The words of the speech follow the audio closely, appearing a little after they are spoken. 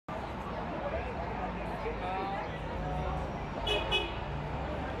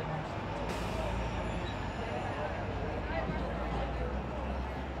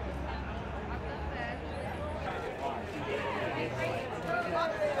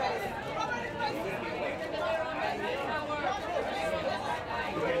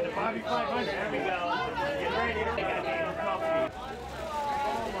Bobby 500. There we go. Get ready.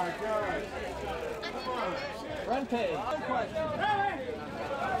 Oh my God. Come on. Run pay. One question.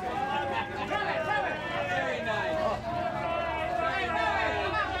 Very nice.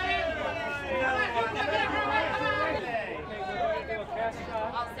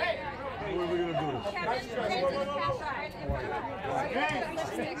 What are we going to do? Nice dress.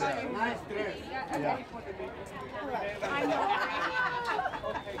 Yeah. I know.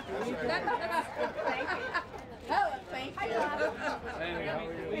 Thank you.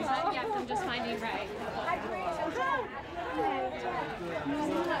 Yes, I'm just finding Ray.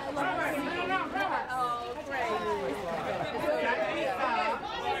 Oh, great.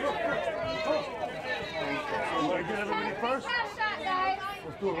 You want to get everybody first?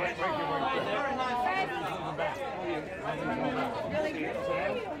 Let's do it right here, Really good.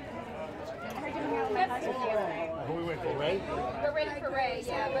 Who we waiting for, Ray? We're ready for Ray,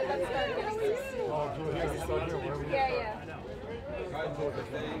 yeah, but let's start getting this. Oh, do it here. Start here, wherever you Yeah, yeah.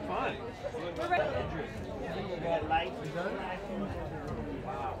 Fine. We're ready.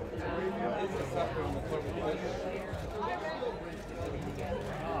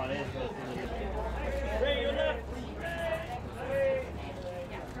 Ray, you're left.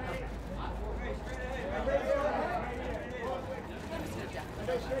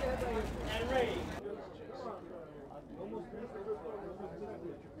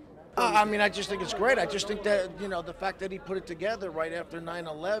 I mean, I just think it's great. I just think that, you know, the fact that he put it together right after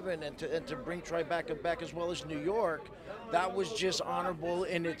 9/11 and to bring Tribeca back as well as New York, that was just honorable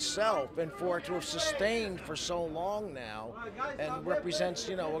in itself. And for it to have sustained for so long now and represents,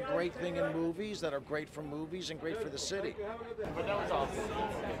 you know, a great thing in movies that are great for movies and great for the city. But that was awesome.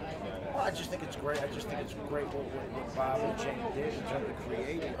 Well, I just think it's great. I just think it's great what Bob and Jane did in terms of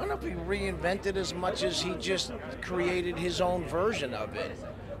creating. I don't know if he reinvented as much as he just created his own version of it.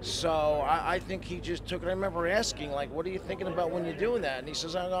 So I think he just took it. I remember asking, like, what are you thinking about when you're doing that? And he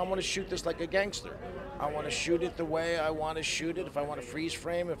says, I want to shoot this like a gangster. I want to shoot it the way I want to shoot it. If I want to freeze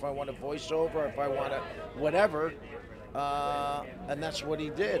frame, if I want to voice over, if I want to whatever. And that's what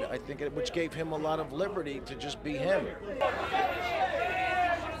he did, I think, which gave him a lot of liberty to just be him.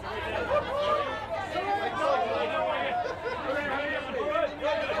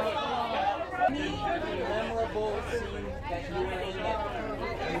 Memorable scene that you were in that.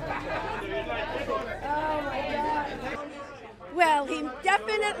 Oh my God. Well, he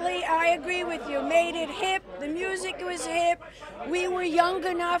definitely, I agree with you, made it hip. The music was hip. We were young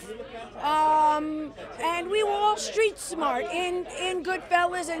enough, and we were all street smart in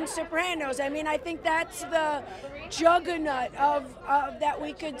Goodfellas and Sopranos. I mean, I think that's the juggernaut of that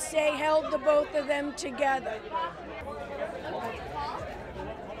we could say held the both of them together.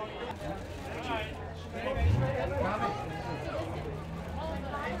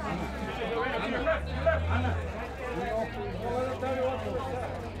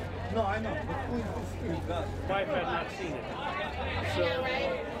 No, I know. My wife had not seen it. So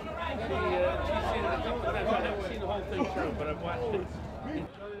she's seen it. I haven't seen the whole thing through, but I've watched it.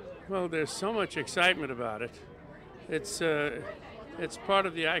 Well, there's so much excitement about it. It's part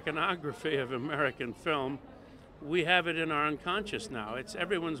of the iconography of American film. We have it in our unconscious now.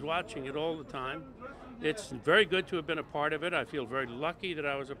 Everyone's watching it all the time. It's very good to have been a part of it. I feel very lucky that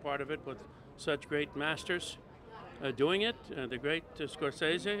I was a part of it with such great masters doing it. The great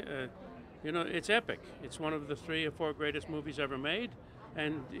Scorsese. You know, it's epic. It's one of the 3 or 4 greatest movies ever made.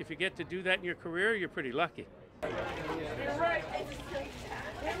 And if you get to do that in your career, you're pretty lucky. Right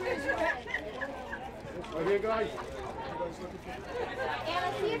here, guys.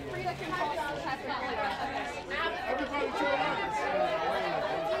 Anna, see if Frida can call some test out like